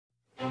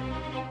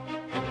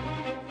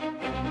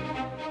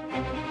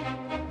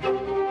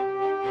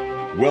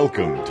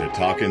Welcome to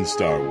Talkin'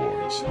 Star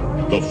Wars.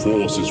 The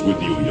Force is with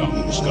you,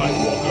 young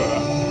Skywalker.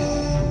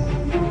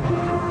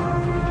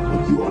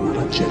 But you are not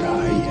a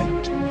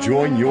Jedi yet.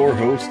 Join your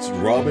hosts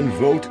Robin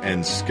Vogt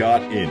and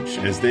Scott Inch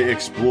as they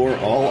explore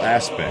all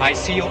aspects. I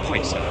see your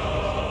point, sir.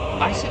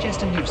 I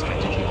suggest a new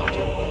strategy,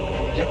 Archer.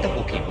 Let the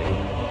Wookiee win.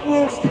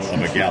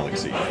 Of a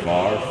galaxy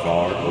far,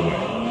 far away.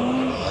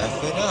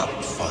 Laugh it up,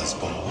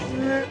 fuzzball.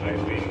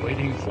 I've been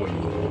waiting for you,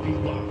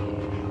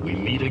 Obi-Wan. We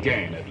meet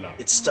again at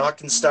last. It's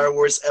Talkin' Star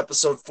Wars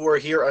Episode 4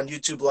 here on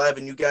YouTube Live,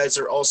 and you guys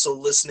are also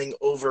listening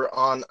over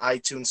on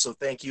iTunes, so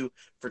thank you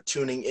for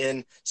tuning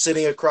in.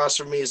 Sitting across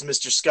from me is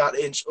Mr. Scott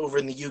Inch over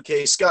in the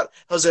UK. Scott,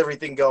 how's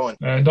everything going?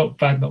 Not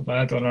bad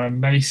on a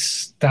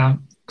nice,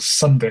 damp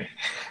Sunday.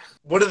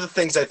 One of the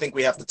things I think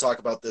we have to talk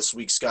about this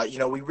week, Scott,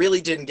 we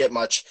really didn't get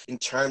much in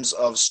terms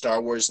of Star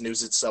Wars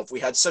news itself. We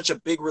had such a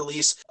big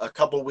release a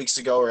couple weeks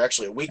ago, or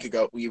actually a week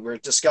ago. We were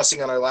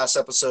discussing on our last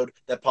episode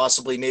that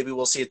possibly maybe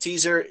we'll see a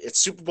teaser. It's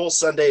Super Bowl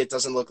Sunday. It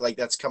doesn't look like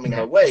that's coming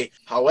our way.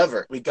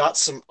 However, we got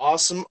some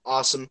awesome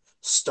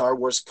Star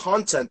Wars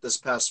content this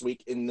past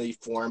week in the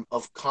form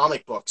of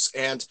comic books.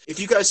 And if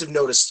you guys have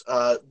noticed,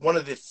 one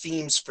of the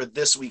themes for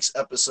this week's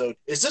episode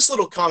is this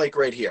little comic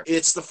right here.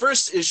 It's the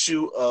first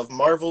issue of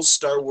Marvel's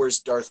Star Wars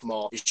Darth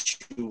Maul, issue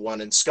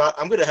 1. And Scott,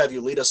 I'm going to have you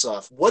lead us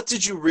off. What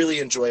did you really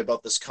enjoy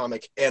about this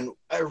comic? And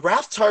are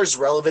Rathtar's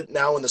relevant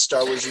now in the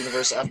Star Wars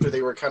universe after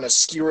they were kind of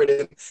skewered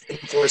in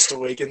Force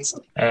Awakens?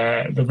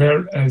 The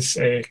word is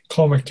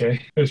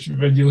comic-y.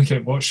 When you look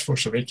at Watch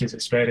Force Awakens,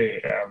 it's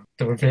very,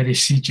 they were very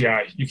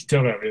CGI. You could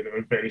tell that they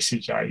were very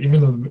CGI,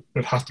 even though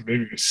the half the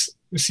movie was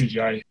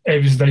CGI.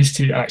 It was nice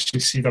to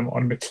actually see them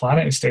on the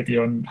planet instead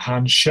of on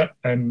Han's ship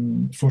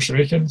in Force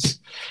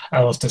Awakens. I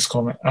loved this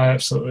comic. I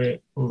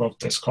absolutely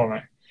loved this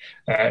comic.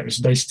 It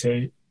was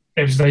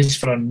nice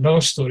for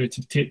another story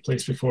to take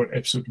place before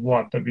episode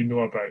 1 that we know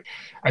about.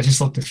 I just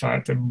love the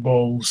fact that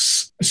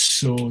Maul's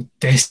so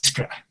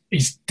desperate.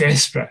 He's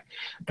desperate,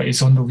 but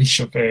he's on the leash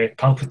of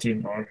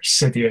Palpatine or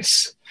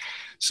Sidious.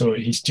 So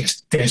he's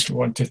just desperate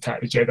wanting to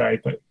attack the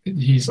Jedi, but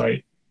he's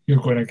like, you're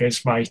going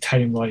against my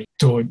timeline.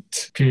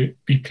 Don't be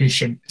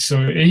patient.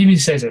 So it even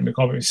says it in the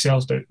comic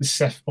itself that the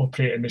Sith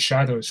operate in the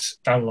shadows.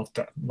 I loved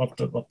it.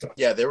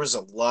 Yeah, there was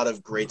a lot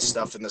of great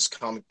stuff in this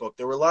comic book.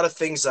 There were a lot of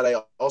things that I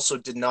also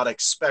did not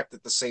expect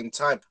at the same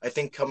time. I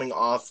think coming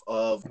off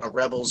of a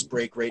Rebels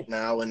break right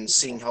now and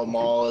seeing how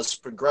Maul has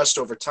progressed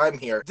over time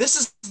here, this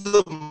is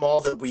the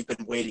Maul that we've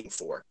been waiting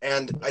for.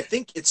 And I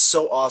think it's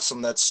so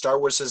awesome that Star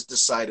Wars has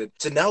decided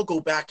to now go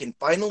back and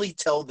finally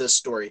tell this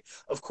story.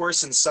 Of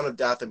course, in Son of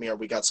Dathomir,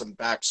 we got some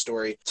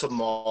backstory to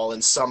Maul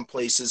in some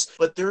places,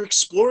 but they're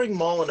exploring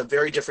Maul in a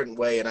very different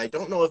way, and I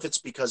don't know if it's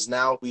because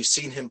now we've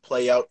seen him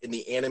play out in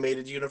the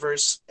animated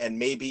universe, and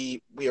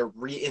maybe we are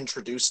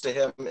reintroduced to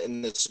him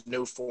in this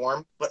new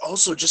form, but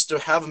also just to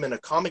have him in a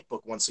comic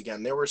book once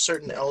again. There were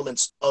certain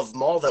elements of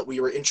Maul that we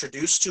were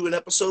introduced to in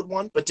episode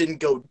 1, but didn't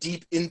go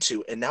deep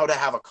into, and now to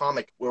have a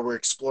comic where we're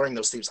exploring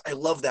those themes. I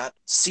love that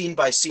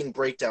scene-by-scene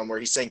breakdown where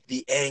he's saying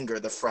the anger,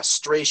 the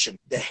frustration,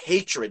 the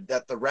hatred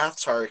that the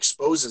Rathtar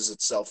exposes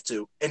itself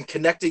to, and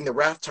connecting the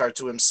Rathtar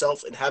to himself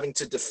and having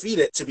to defeat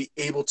it to be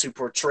able to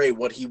portray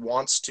what he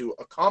wants to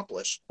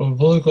accomplish. Well,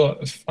 we've only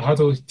got, I had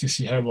to look to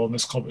see how long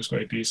this comic's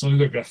going to be. It's only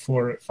going to be a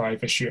 4 or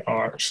 5 issue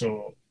arc,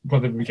 so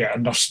whether we get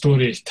enough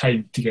story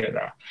time to get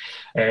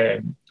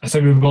that. I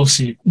think we will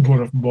see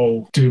more of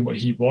Maul doing what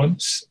he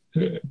wants.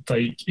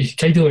 Like, he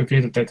kind of like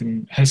Vader did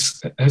in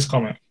his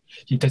comic.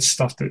 He did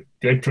stuff that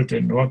the Emperor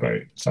didn't know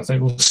about. So I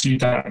think we'll see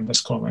that in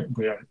this comic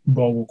where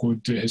Maul will go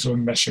and do his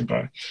own mission.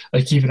 But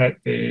like even at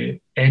the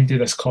end of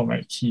this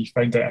comic, he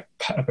found out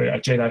about a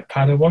Jedi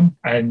Padawan,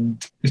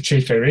 and the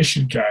Trade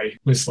Federation guy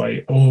was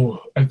like, oh,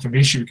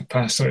 information we could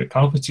pass out to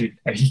Palpatine.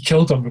 And he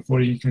killed him before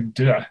he could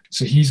do it.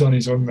 So he's on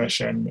his own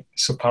mission,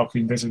 so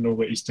Palpatine doesn't know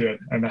what he's doing.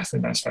 And I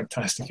think that's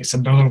fantastic. It's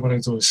another one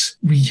of those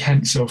wee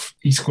hints of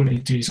he's going to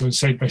do his own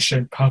side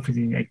mission.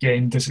 Palpatine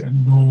again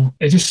doesn't know.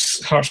 It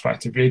just harks back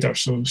to Vader.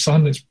 So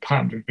something that's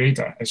patterned with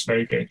Vader is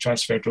very getting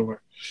transferred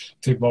over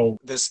to Maul.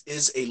 This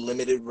is a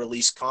limited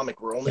release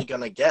comic. We're only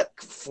going to get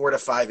 4 to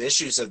 5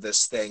 issues of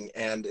this thing,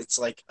 and it's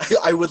like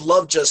I would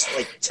love just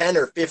like 10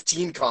 or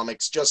 15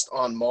 comics just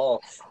on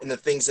Maul and the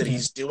things that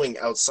he's doing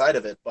outside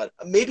of it. But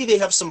maybe they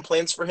have some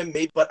plans for him,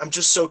 maybe. But I'm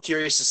just so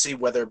curious to see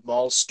whether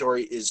Maul's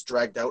story is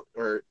dragged out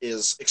or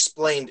is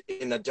explained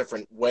in a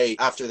different way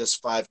after this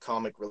 5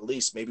 comic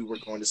release. Maybe we're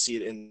going to see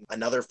it in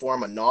another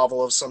form, a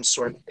novel of some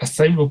sort. I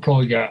think we'll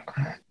probably get,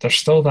 there's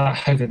still that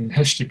hidden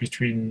history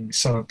between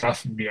Son of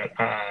Dathomir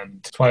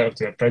and Twilight of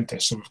the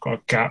Apprentice, so we've got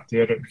a gap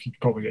there that we could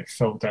probably get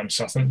filled in.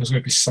 So I think there's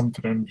going to be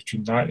something in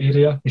between that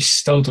area. We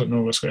still don't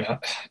know what's going to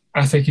happen.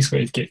 I think he's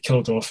going to get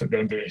killed off at the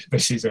end of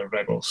this season of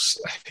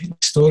Rebels. I think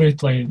the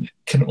storyline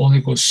can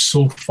only go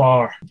so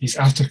far. He's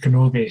after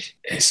Kenobi.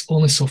 It's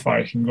only so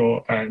far he can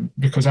go, and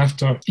because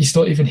after he's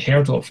not even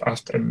heard of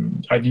after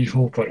A New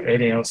Hope or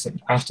anything else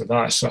after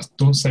that. So I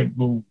don't think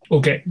we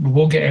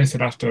won't get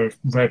anything after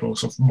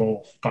Rebels of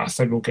Maul, but I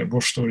think we'll get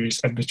more stories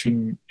in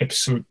between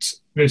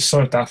episodes. There's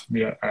Sword of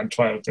Dathomir and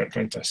Twilight of the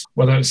Apprentice.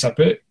 Whether it's a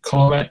book,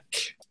 comic,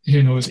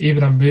 who knows,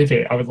 even a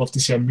movie. I would love to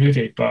see a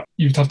movie, but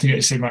you'd have to get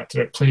the same actor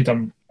that played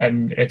him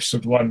in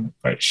episode 1,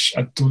 which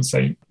I don't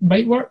think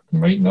might work,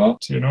 might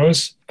not, who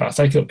knows. But I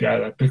think it'll be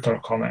either a book or a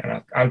comic,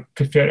 and I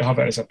prefer to have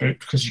it as a book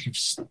because you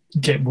can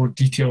get more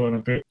detail in a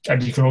book,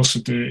 and you can also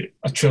do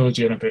a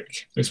trilogy in a book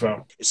as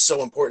well. It's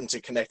so important to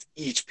connect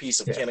each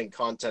piece of canon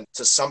content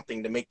to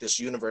something to make this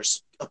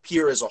universe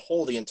appear as a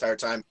whole the entire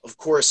time. Of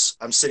course,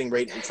 I'm sitting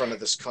right in front of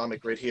this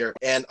comic right here,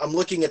 and I'm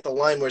looking at the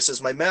line where it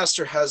says, "My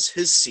master has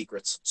his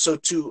secrets, so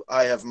too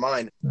I have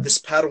mine. This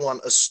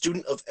Padawan, a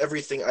student of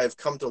everything I have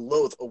come to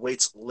loathe,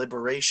 awaits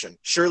liberation.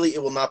 Surely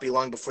it will not be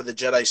long before the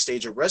Jedi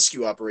stage a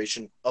rescue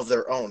operation of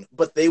their own,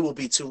 but they will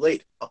be too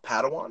late. A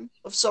Padawan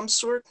of some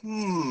sort?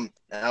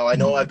 Now, I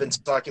know I've been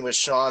talking with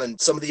Sean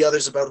and some of the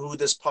others about who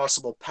this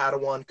possible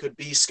Padawan could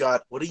be.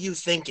 Scott, what are you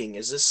thinking?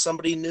 Is this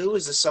somebody new?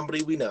 Is this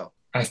somebody we know?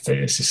 I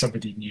think this is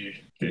somebody new.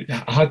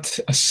 I had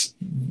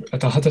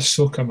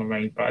Ahsoka in my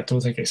mind, but I don't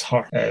think it's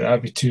her.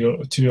 That'd be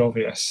too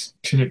obvious.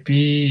 Could it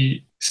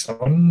be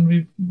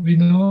someone we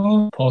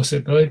know?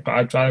 Possibly, but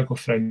I'd rather go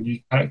for a new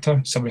character,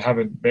 someone we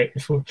haven't met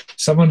before.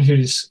 Someone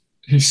who's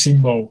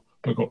seen Maul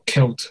but got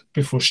killed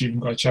before she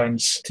even got a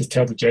chance to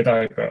tell the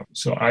Jedi about.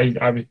 So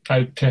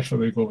I'd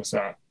preferably go with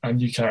that. A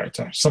new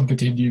character,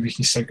 somebody new we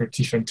can sink our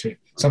teeth into,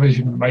 somebody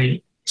who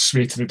might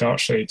sway to the dark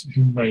side,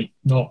 who might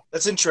not.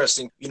 That's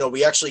interesting. You know,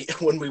 we actually,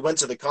 when we went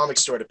to the comic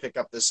store to pick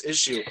up this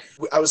issue,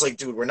 I was like,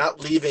 dude, we're not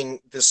leaving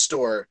this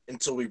store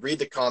until we read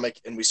the comic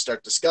and we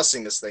start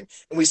discussing this thing.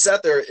 And we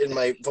sat there in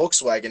my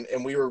Volkswagen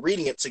and we were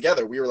reading it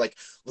together. We were like,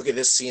 look at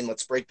this scene,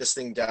 let's break this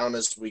thing down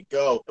as we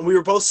go. And we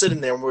were both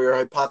sitting there and we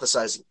were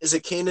hypothesizing, is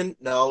it Kanan?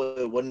 No,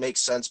 it wouldn't make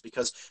sense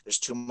because there's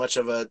too much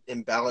of an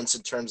imbalance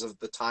in terms of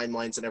the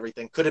timelines and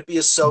everything. Could it be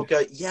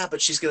Ahsoka? Yeah,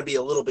 but she's going to be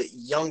a little bit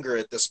younger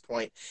at this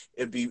point.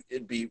 It'd be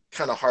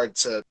kind of hard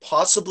to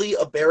possibly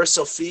a Barriss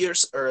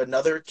Offee or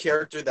another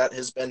character that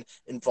has been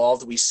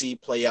involved we see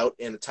play out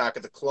in Attack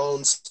of the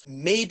Clones.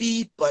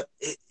 Maybe, but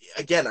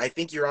again, I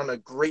think you're on a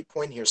great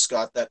point here,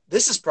 Scott, that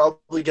this is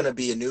probably going to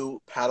be a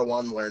new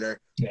Padawan learner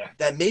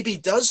that maybe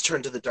does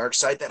turn to the dark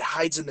side, that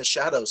hides in the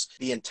shadows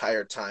the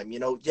entire time. You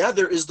know, yeah,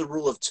 there is the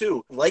rule of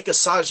two. Like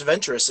Asajj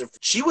Ventress, if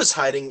she was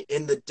hiding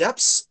in the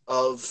depths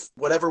of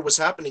whatever was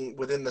happening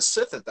within the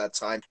Sith at that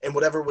time and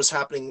whatever was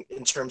happening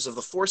in terms of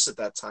the Force at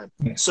that time.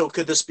 So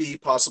could this be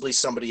possibly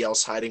somebody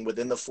else hiding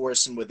within the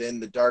Force and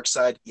within the dark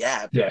side?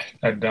 Yeah,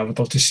 and I would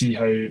love to see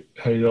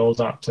how all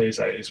that plays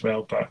out as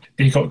well. But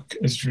they got,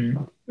 as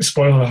you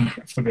spoiler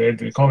for the end of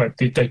the comic,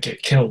 they did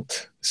get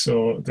killed.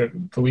 So the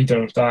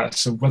leader of that.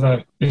 So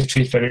whether the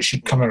Trade Federation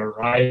come and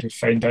arrive and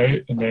find out,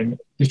 and then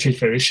the Trade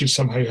Federation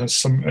somehow has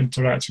some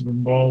interaction with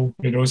Maul,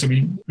 who knows? I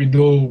mean, we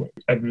know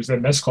it was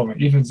in this comic,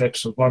 even in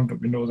episode 1,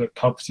 but we know that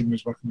Palpatine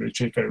was working with the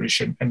Trade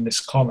Federation in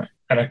this comic.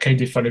 And a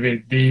kind of funny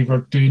way, they were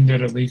doing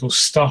their illegal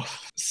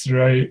stuff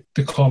throughout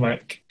the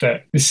comic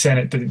that the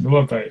Senate didn't know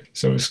about.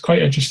 So it's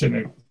quite interesting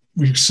that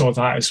we saw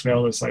that as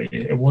well, as like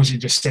it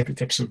wasn't just separate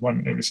to episode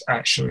 1, it was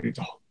actually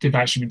they've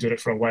actually been doing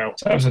it for a while.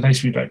 So that was a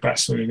nice wee bit of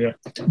backstory there.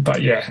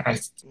 But yeah,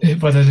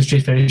 whether the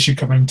Trade Federation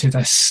come into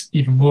this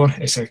even more,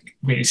 it's a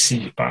wait to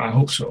see, but I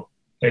hope so.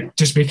 It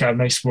just make it a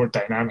nice, more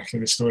dynamic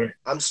in the story.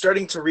 I'm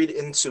starting to read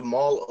into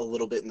Maul a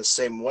little bit in the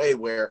same way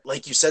where,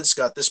 like you said,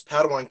 Scott, this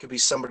Padawan could be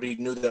somebody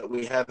new that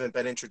we haven't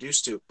been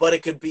introduced to, but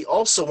it could be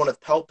also one of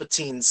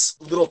Palpatine's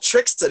little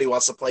tricks that he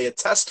wants to play, a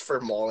test for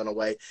Maul in a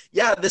way.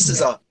 Yeah, this is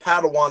a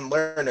Padawan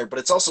learner, but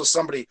it's also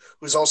somebody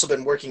who's also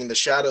been working in the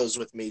shadows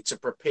with me to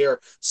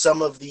prepare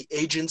some of the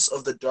agents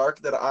of the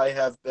dark that I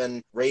have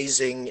been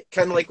raising,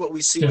 kind of like what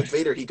we see with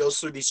Vader. He goes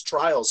through these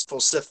trials, full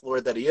Sith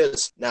Lord that he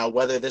is. Now,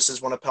 whether this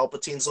is one of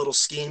Palpatine's little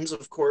schemes,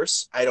 of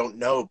course, I don't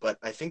know, but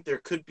I think there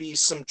could be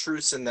some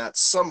truth in that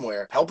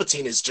somewhere.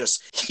 Palpatine is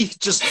he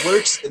just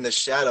lurks in the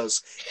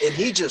shadows, and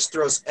he just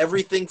throws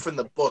everything from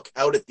the book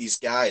out at these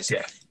guys.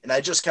 Yeah. And I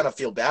just kind of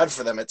feel bad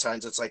for them at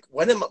times. It's like,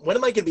 when am I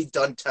going to be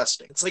done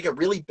testing? It's like a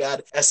really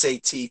bad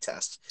SAT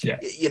test. Yeah.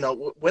 You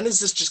know, when is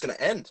this just going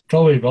to end?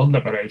 Probably will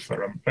never end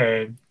for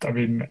him. I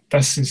mean,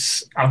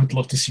 I would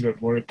love to see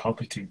more of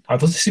Palpatine.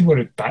 I'd love to see more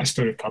of the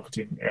backstory of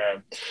Palpatine.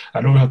 I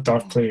know we have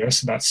Darth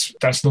Plagueis, and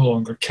that's no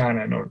longer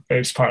canon, or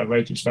it's part of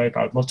Legends now,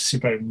 but I'd love to see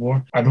a bit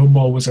more. I know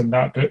Maul was in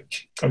that book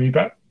a wee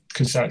bit,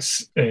 because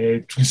that's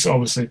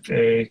obviously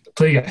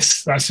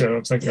Plagueis. That's what I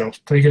was thinking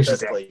of. Plagueis is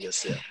there.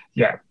 Plagueis,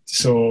 yeah.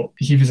 So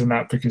he was in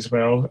that book as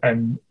well,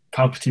 and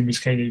Palpatine was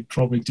kind of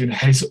probably doing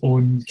his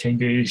own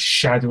kind of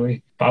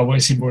shadowy. But I want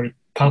to see more of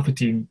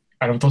Palpatine,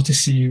 and I'd love to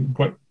see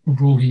what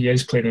role he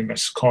is playing in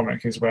this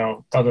comic as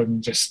well, other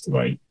than just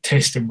like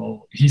testing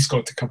Maul. He's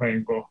got to come out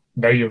and go,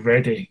 now you're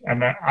ready.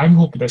 And I'm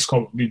hoping this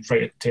comic will lead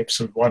right into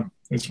episode 1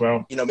 as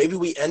well. You know, maybe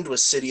we end with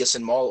Sidious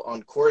and Maul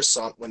on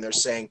Coruscant when they're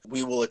saying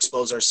we will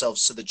expose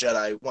ourselves to the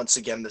Jedi. Once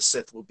again, the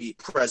Sith will be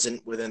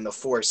present within the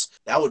Force.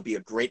 That would be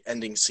a great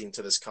ending scene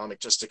to this comic,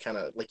 just to kind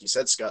of, like you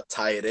said, Scott,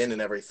 tie it in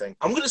and everything.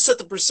 I'm going to set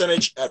the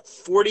percentage at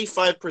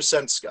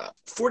 45%, Scott.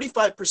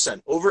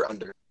 45% over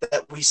under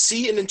that we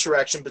see an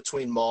interaction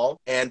between Maul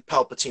and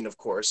Palpatine, of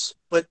course,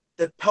 but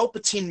that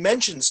Palpatine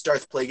mentions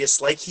Darth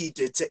Plagueis like he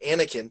did to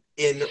Anakin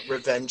in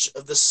Revenge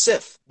of the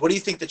Sith. What do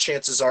you think the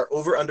chances are,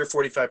 over under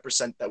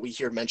 45%, that we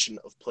hear mention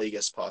of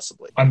Plagueis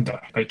possibly? Under,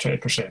 by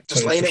 20%.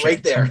 Just laying it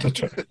right there.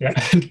 Yeah,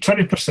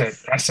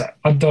 20%, that's it.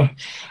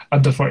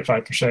 Under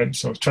 45%,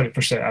 so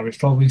 20%. I would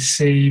probably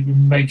say we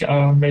might get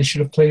a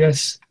mention of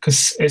Plagueis,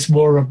 because it's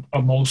more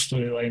a Maul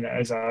storyline than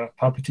it is a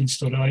Palpatine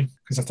storyline,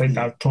 because I think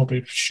that would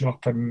probably show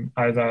up in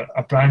either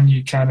a brand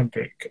new canon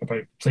book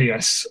about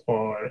Plagueis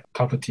or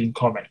Palpatine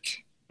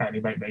comic, and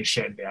he might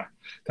mention it there.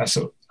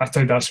 I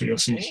think that's what you'll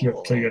see here,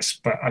 Plagueis,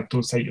 but I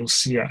don't think you'll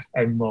see it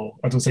in Maul.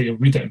 I don't think you'll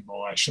read it in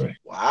Maul, actually.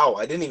 Wow,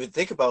 I didn't even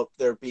think about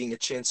there being a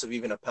chance of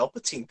even a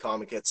Palpatine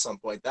comic at some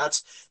point.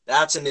 That's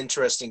an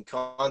interesting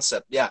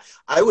concept. Yeah,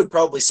 I would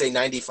probably say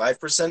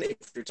 95%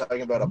 if you're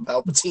talking about a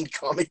Palpatine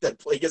comic that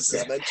Plagueis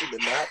is mentioned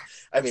in that.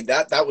 I mean,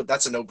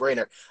 that's a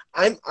no-brainer.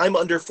 I'm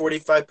under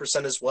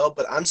 45% as well,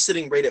 but I'm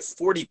sitting right at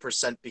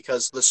 40%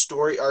 because the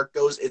story arc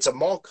goes, it's a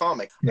Maul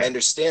comic. Yeah. I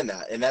understand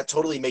that, and that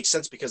totally makes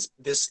sense because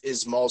this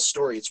is Maul's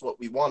story. It's what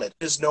we wanted.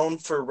 He's known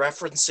for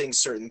referencing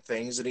certain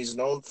things, and he's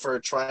known for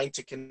trying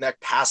to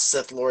connect past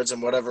Sith Lords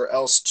and whatever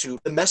else to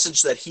the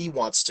message that he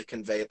wants to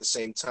convey at the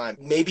same time.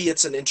 Maybe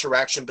it's an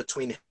interaction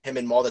between him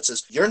and Maul that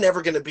says, you're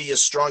never going to be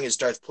as strong as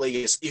Darth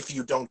Plagueis if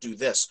you don't do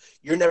this.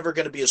 You're never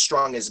going to be as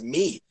strong as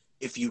me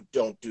if you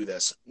don't do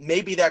this.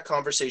 Maybe that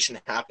conversation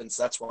happens.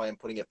 That's why I'm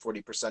putting it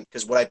 40%.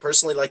 Because would I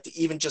personally like to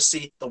even just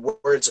see the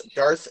words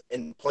Darth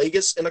and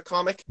Plagueis in a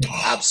comic?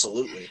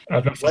 Absolutely.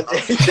 It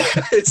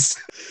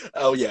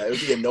would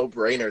be a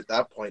no-brainer at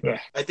that point. Yeah.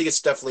 I think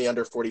it's definitely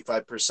under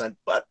 45%,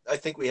 but I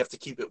think we have to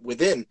keep it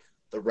within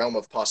the realm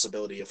of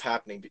possibility of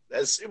happening.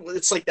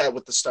 It's like that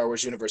with the Star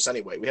Wars universe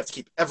anyway. We have to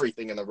keep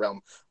everything in the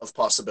realm of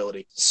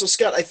possibility. So,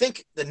 Scott, I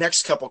think the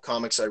next couple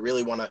comics I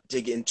really want to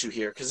dig into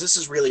here, because this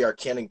is really our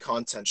canon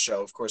content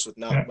show, of course, with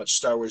not much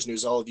Star Wars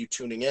news, all of you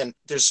tuning in.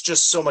 There's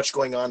just so much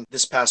going on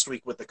this past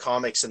week with the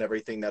comics and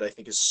everything that I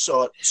think is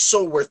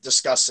so worth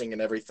discussing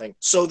and everything.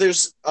 So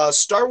there's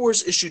Star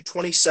Wars issue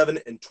 27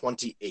 and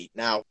 28.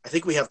 Now, I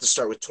think we have to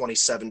start with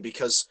 27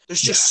 because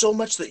there's just so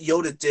much that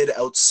Yoda did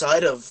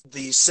outside of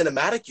the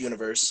cinematic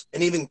universe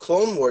and even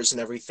Clone Wars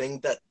and everything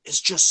that is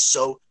just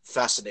so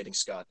fascinating,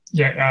 Scott.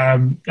 Yeah,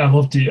 I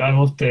loved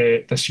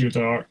this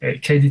Yoda arc.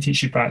 It kind of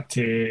takes you back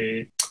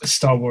to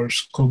Star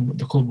Wars,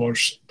 the Clone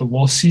Wars, the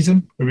Lost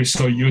season, where we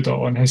saw Yoda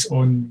on his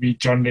own wee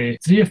journey.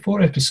 3 or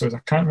 4 episodes, I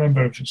can't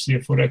remember if it was 3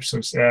 or 4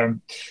 episodes, where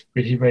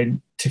he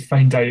went to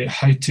find out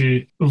how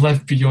to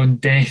live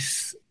beyond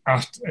death.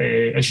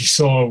 After, as you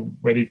saw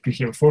when he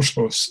became a Force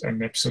Ghost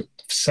in episode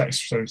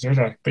 6,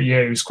 but yeah,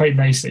 it was quite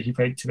nice that he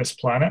went to this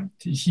planet.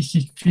 He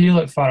could feel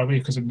it far away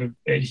because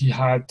he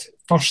had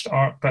first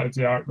bit of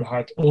the arc, we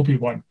had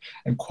Obi-Wan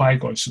and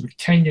Qui-Gon, so we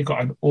kind of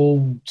got it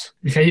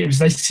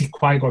was nice to see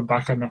Qui-Gon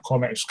back in the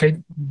comic. It was kind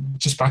of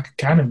just back in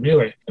canon,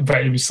 really,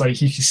 but it was like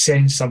he could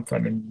sense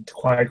something, and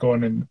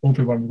Qui-Gon and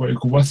Obi-Wan were going to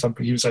go with him,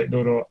 but he was like,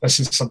 no, this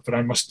is something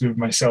I must do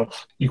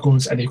myself. He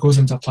goes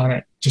into a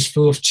planet just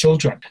full of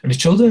children, and the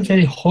children are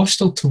very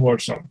hostile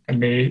towards him,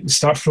 and they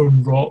start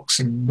throwing rocks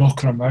and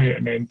knocking him out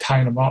and then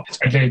tying him up,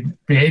 and then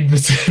we end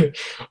with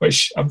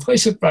which I'm quite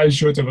surprised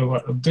Yoda will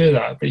let them do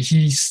that, but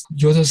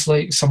Yoda's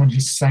like someone who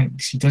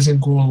thinks. He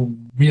doesn't go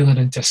wheeling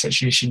into a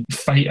situation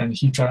fighting.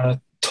 He try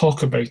to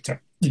talk about it.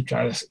 He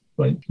try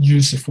to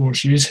use the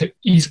Force.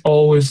 He's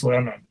always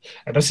learning,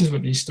 and this is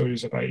what these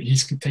stories are about.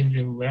 He's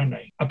continually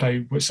learning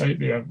about what's out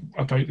there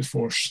about the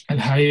Force, and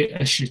how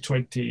issue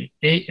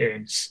 28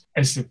 ends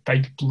is the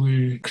big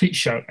blue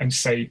creature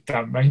inside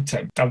that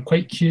mountain. I'm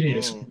quite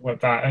curious what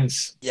that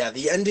is. Yeah,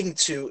 the ending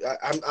to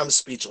I'm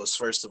speechless,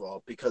 first of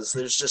all, because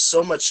there's just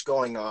so much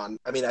going on.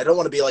 I mean, I don't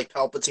want to be like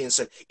Palpatine and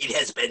say it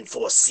has been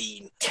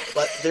foreseen,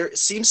 but there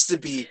seems to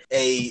be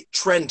a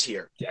trend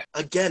here. Yeah.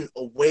 Again,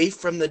 away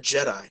from the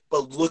Jedi,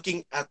 but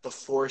looking at the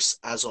Force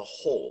as a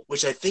whole,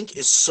 which I think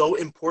is so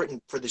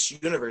important for this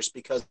universe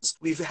because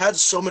we've had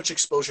so much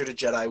exposure to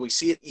Jedi. We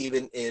see it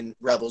even in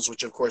Rebels,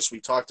 which of course we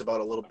talked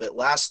about a little bit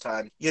last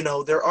time. You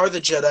know, there are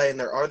the Jedi and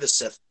there are the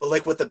Sith, but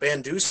like what the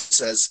Bandu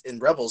says in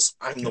Rebels,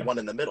 I'm the one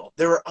in the middle.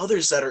 There are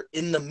others that are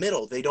in the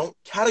middle. They don't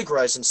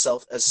categorize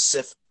themselves as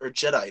Sith or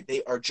Jedi.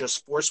 They are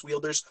just Force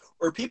wielders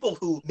or people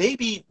who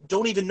maybe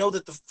don't even know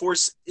that the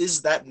Force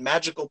is that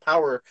magical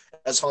power,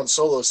 as Han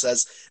Solo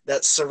says,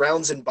 that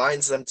surrounds and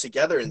binds them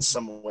together in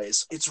some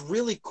ways. It's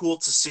really cool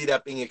to see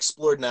that being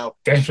explored now.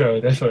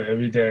 Definitely. I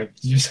mean,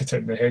 you just hit it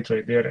in the head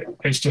right there.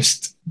 It's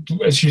just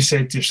as you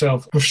said to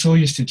yourself, we're so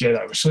used to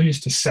Jedi, we're so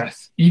used to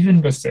Sith.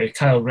 Even with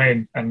Kylo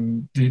Ren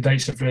and the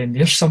Knights of Ren,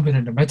 they're something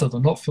in the middle. They're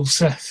not full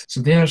Sith,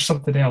 so they are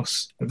something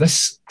else. But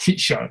this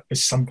creature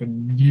is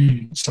something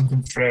new,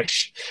 something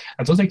fresh.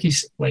 I don't think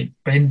he's like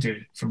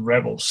Bendu from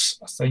Rebels.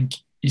 I think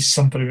he's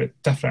something a bit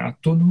different. I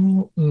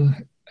don't know.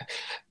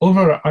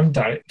 Over or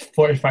under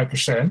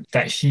 45%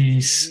 that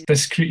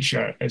this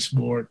creature is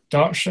more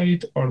dark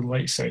side or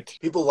light side.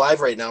 People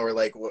live right now are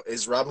like, well,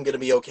 is Robin going to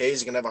be okay?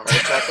 Is he going to have a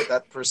heart attack at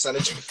that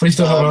percentage? Please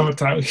don't have a heart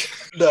attack.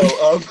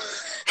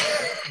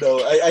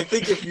 No, I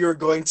think if you're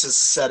going to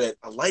set it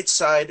a light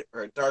side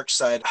or a dark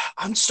side,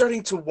 I'm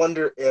starting to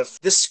wonder if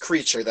this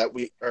creature that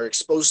we are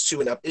exposed to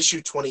in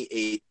issue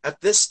 28,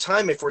 at this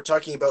time, if we're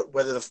talking about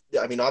whether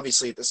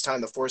obviously at this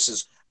time the Force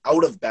is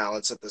out of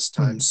balance at this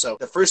time. So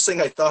the first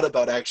thing I thought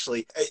about,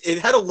 actually, it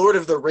had a Lord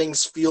of the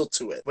Rings feel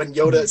to it. When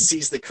Yoda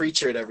sees the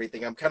creature and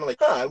everything, I'm kind of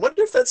like, I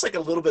wonder if that's like a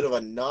little bit of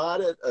a nod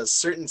at a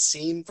certain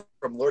scene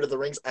from Lord of the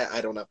Rings. I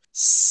don't know.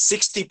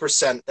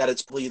 60% that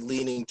it's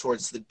leaning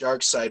towards the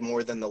dark side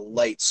more than the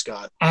light,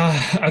 Scott.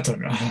 I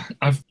don't know.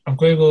 I'm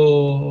going to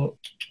go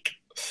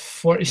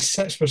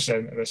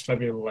 46% of it's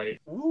maybe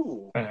light.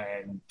 Ooh.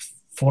 And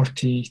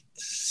 47%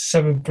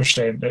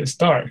 that it's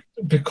dark,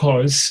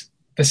 because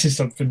this is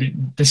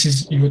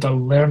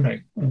Yoda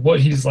learning. What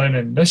he's learning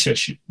in this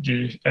issue,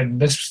 in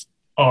this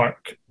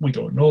arc, we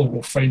don't know.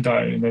 We'll find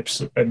out in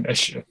issue.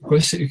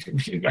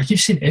 I keep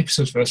saying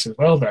episodes for this as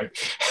well now.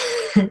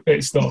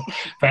 It's not.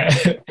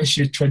 But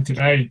issue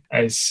 29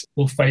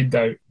 we'll find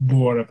out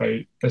more about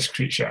this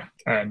creature.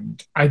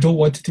 And I don't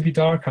want it to be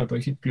dark. I'd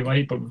like it to be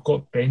light, but we've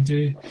got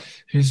Bendu,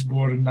 who's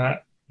more in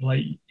that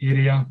light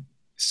area.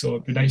 So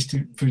it'd be nice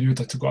for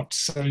Yoda to go up to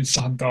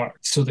something dark,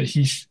 so that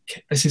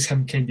this is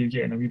him kind of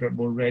getting a wee bit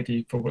more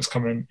ready for what's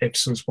coming in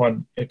episodes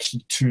 1,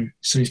 episode 2.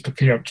 So he's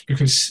prepared,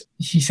 because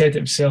he said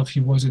himself he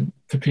wasn't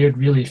prepared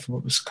really for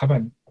what was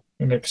coming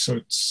in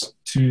episodes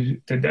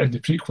 2 and the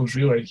prequels,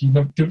 really.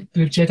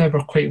 The Jedi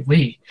were quite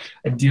late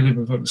in dealing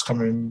with what was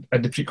coming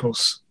in the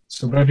prequels.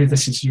 So maybe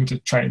this is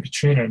Yoda trying to be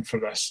training for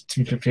this,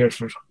 to be prepared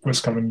for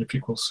what's coming in the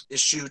prequels.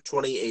 Issue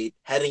 28,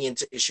 heading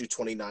into issue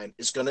 29,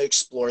 is going to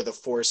explore the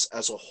Force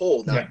as a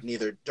whole,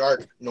 neither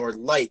dark nor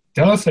light.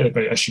 The other thing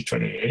about issue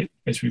 28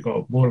 is we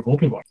got more of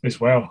Obi-Wan as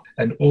well.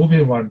 And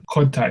Obi-Wan,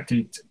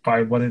 contacted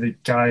by one of the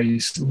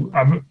guys,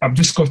 I'm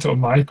just got it on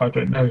my iPad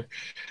right now,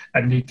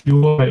 and they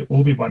know about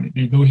Obi-Wan,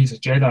 they know he's a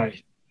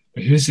Jedi.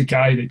 But who's the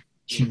guy that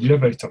he knew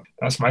about him?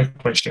 That's my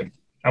question.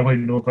 I want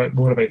to know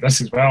more about this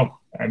as well.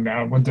 And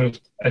I wonder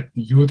if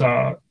the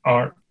Yoda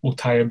arc will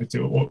tie in with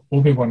the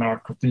Obi-Wan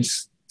arc of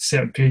these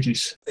certain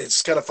pages.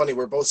 It's kind of funny.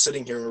 We're both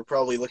sitting here and we're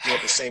probably looking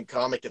at the same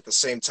comic at the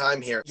same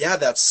time here. Yeah,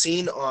 that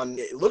scene on,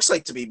 it looks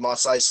like to be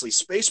Mos Eisley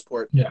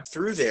Spaceport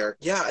through there.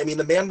 Yeah, I mean,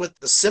 the man with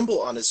the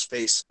symbol on his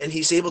face, and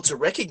he's able to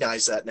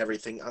recognize that and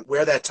everything,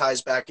 where that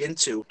ties back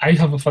into. I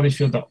have a funny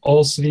feeling that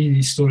all three of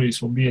these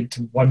stories will be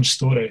into one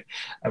story,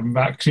 and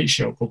that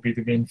creature will be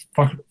the main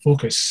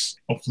focus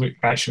of Luke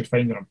actually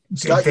finding him.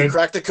 Scott, you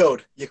cracked the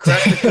code. You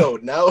cracked the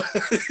code. Now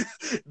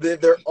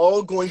they're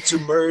all going to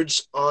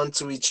merge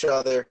onto each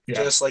other,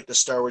 just like the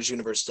Star Wars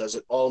universe does.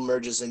 It all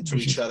merges into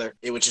each other,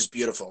 which is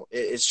beautiful.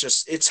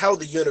 It's how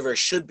the universe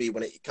should be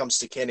when it comes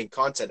to canon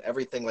content.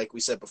 Everything, like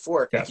we said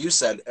before, like you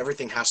said,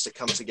 everything has to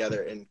come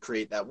together and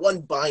create that one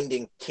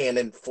binding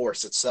canon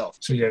force itself.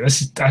 So yeah,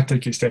 I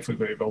think it's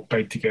definitely going to all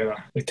bind together.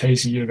 It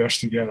ties the universe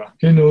together.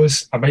 Who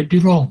knows? I might be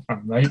wrong.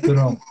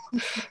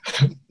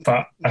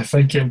 But I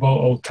think it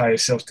will all tie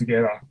itself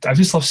together. I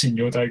just love seeing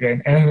Yoda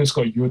again. Anything that's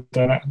got Yoda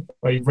in it,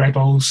 like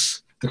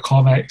Rebels, the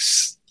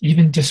comics,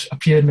 even just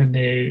appearing in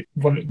the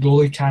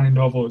only canon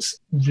novels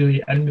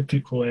really in the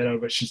prequel era,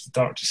 which is the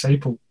Dark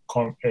Disciple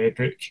book,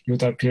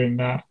 Yoda appearing in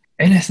that.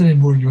 Anything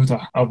more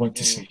Yoda I want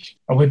to see.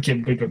 I would get a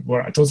little bit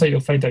more. I don't think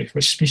you'll find out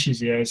which species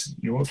he is.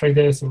 You won't find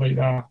anything like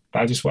that.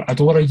 But I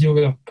don't want a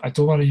Yoda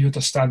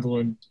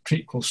standalone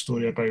prequel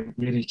story about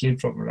where he came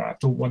from or that. I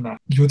don't want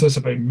that. Yoda's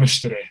about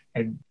mystery,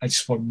 and I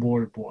just want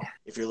more and more.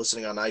 If you're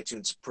listening on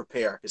iTunes,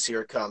 prepare, because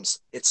here it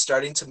comes. It's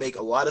starting to make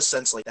a lot of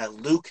sense, like that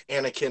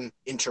Luke-Anakin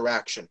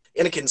interaction.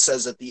 Anakin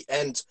says at the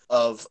end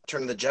of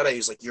Return of the Jedi,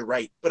 he's like, "You're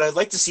right." But I'd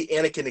like to see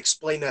Anakin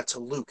explain that to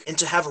Luke, and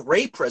to have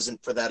Rey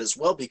present for that as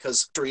well,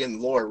 because history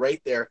and lore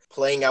right there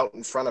playing out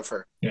in front of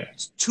her. Yeah.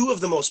 Two of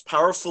the most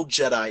powerful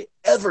Jedi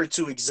ever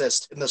to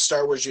exist in the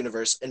Star Wars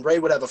universe, and Rey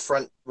would have a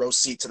front row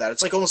seat to that.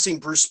 It's like almost seeing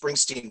Bruce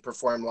Springsteen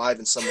perform live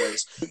in some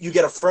ways. You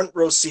get a front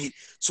row seat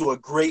to a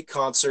great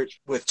concert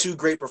with two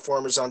great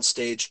performers on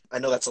stage. I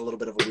know that's a little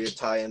bit of a weird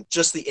tie-in.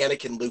 Just the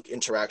Anakin-Luke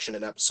interaction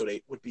in Episode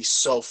 8 would be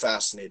so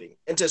fascinating.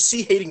 And to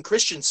see Hayden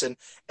Christensen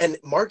and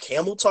Mark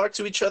Hamill talk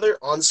to each other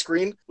on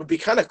screen would be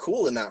kind of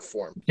cool in that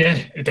form.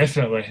 Yeah,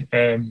 definitely.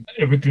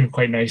 It would be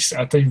quite nice.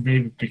 I think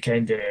Rey would be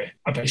kind of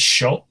a bit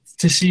shocked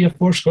to see a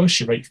Force Ghost.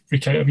 She might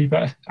freak out a wee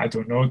bit. I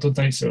don't know. I don't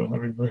think so. I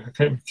mean,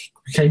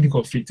 we kind of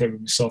got freaked out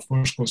when we saw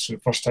Force Ghost for the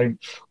first time.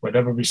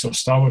 Whenever we saw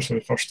Star Wars for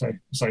the first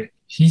time, it's like,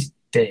 he's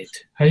dead.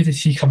 How did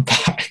he come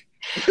back?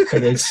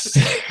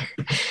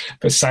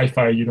 But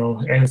sci-fi,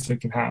 anything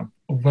can happen.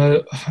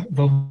 Well,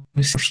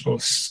 Mr.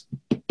 Ghost.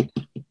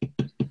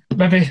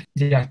 Maybe,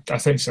 yeah, I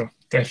think so.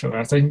 Definitely.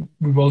 I think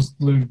we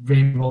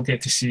will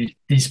get to see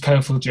these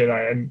powerful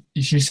Jedi. And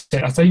as you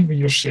said, I think when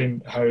you're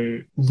saying how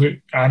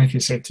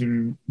Anakin said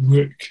to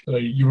Luke,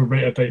 like, you were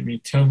right about me,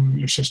 tell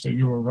your sister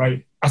you were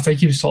right. I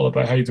think he was talking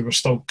about how there was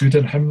still good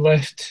in him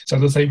left. So I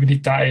don't think we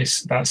need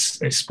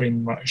that's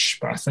explained much,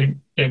 but I think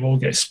it will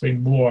get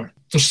explained more.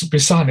 There's been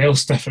something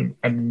else different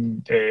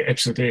in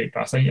episode 8,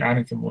 but I think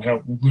Anakin will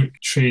help Luke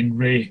train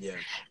Rey,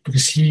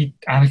 because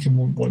Anakin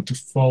won't want to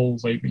fall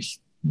like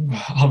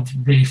have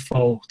Rey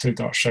fall to the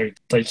dark side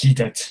like he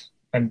did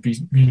and be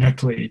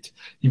manipulated.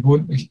 He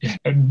won't,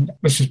 and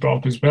this was brought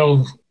up as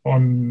well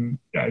on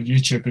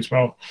YouTube as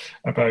well,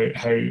 about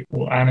how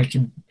will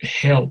Anakin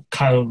help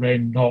Kylo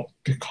Ren not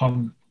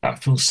become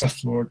that full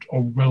Sith Lord,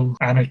 or will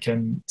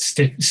Anakin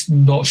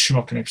not show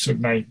up in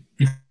episode 9?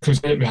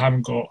 Because we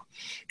haven't got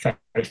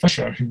Carrie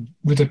Fisher, who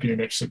would have been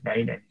in episode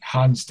 9, and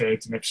Han's dead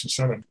in episode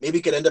 7. Maybe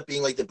it could end up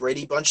being like the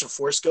Brady Bunch of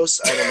Force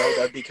Ghosts. I don't know.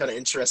 That'd be kind of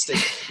interesting.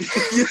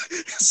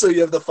 So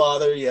you have the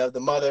father, you have the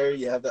mother,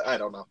 you have I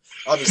don't know.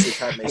 Obviously,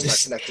 Padme's not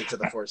connected to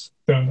the Force.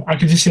 I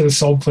could just hear the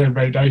song playing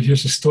right now.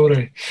 Here's the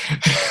story.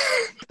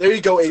 There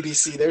you go,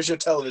 ABC. There's your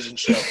television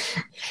show.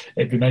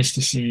 It'd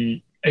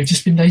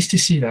just be nice to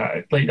see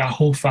that, like that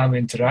whole family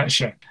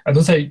interaction. I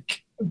don't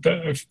think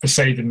that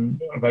deciding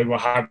about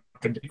what happened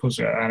because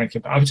of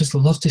Anakin, but I would just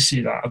love to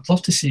see that. I'd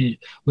love to see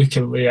Luke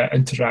and Leia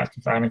interact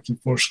with Anakin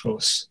Force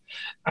Ghosts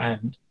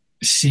and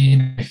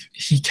seeing if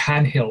he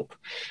can help.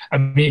 I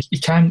mean,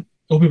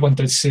 Obi-Wan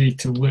did say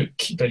to Luke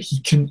that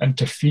he couldn't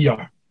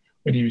interfere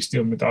when he was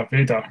dealing with Darth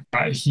Vader.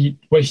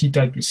 What he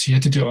did was he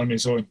had to do it on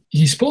his own.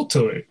 He spoke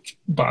to Luke,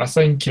 but I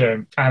think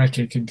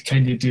Anakin could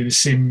kind of do the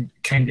same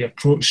kind of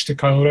approach to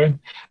Kylo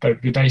Ren. But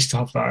it'd be nice to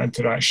have that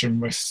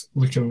interaction with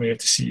Luke and Leia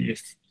to see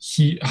if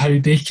how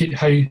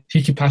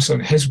he could pass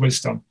on his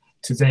wisdom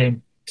to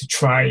them to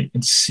try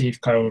and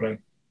save Kylo Ren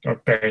or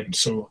Ben.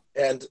 So.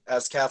 And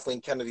as Kathleen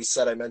Kennedy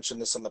said, I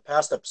mentioned this on the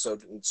past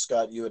episode, and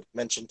Scott, you had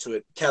mentioned to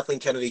it. Kathleen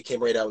Kennedy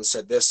came right out and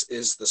said, this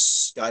is the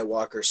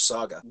Skywalker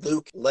saga.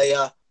 Luke,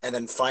 Leia, and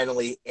then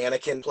finally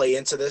Anakin play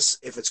into this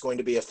if it's going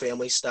to be a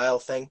family style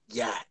thing.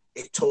 Yeah,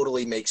 it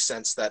totally makes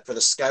sense that for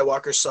the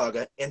Skywalker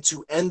saga, and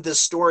to end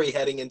this story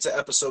heading into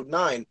episode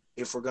 9,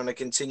 if we're going to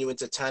continue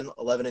into 10,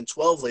 11, and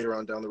 12 later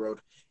on down the road,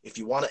 if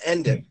you want to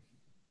end it,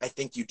 I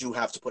think you do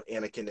have to put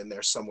Anakin in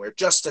there somewhere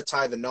just to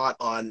tie the knot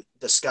on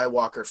the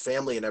Skywalker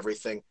family and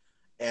everything.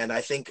 And I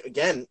think,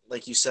 again,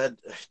 like you said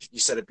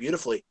it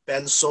beautifully,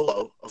 Ben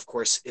Solo, of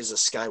course, is a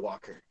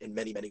Skywalker in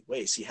many, many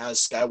ways. He has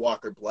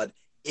Skywalker blood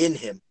in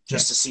him.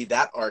 Just to see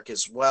that arc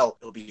as well,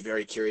 it'll be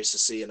very curious to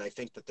see. And I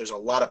think that there's a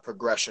lot of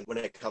progression when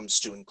it comes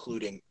to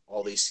including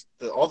all the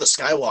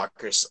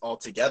Skywalkers all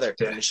together,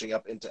 finishing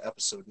up into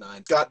episode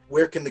 9. Scott,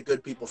 where can the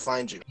good people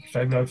find you?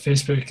 Find me on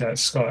Facebook at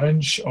Scott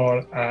Inch, or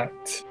at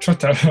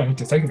Twitter, I had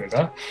to think about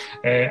that,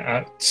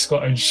 at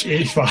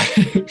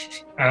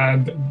ScottInch85.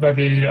 And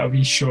maybe a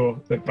wee show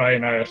that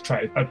Brian and I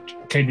are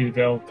kind of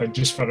developing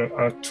just for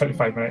a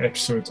 25-minute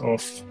episode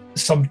of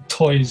some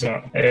toys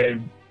that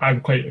I'm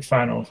quite a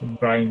fan of, and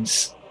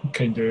Brian's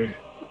kind of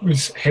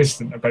was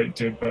hesitant about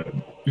doing, but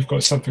we've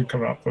got something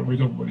coming up, but we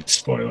don't want to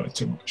spoil it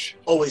too much.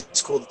 Always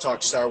cool to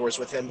talk Star Wars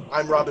with him.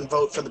 I'm Robin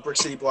Vogt from the Brick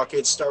City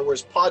Blockade Star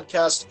Wars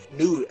podcast.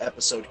 New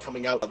episode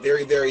coming out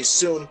very, very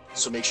soon,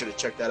 so make sure to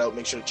check that out.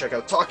 Make sure to check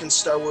out Talking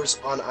Star Wars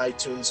on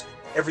iTunes.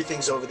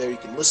 Everything's over there. You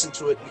can listen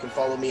to it. You can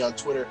follow me on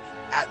Twitter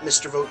at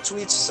Mr. Vogt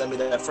Tweets. Send me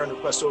that friend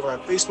request over on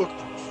Facebook,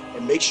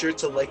 and make sure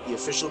to like the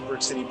official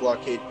Brick City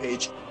Blockade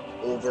page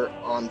over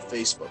on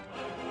Facebook.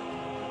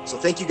 So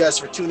thank you guys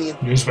for tuning in.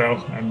 You as well,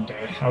 and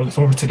I look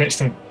forward to next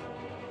time.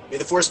 May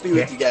the Force be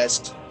with you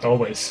guys.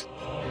 Always.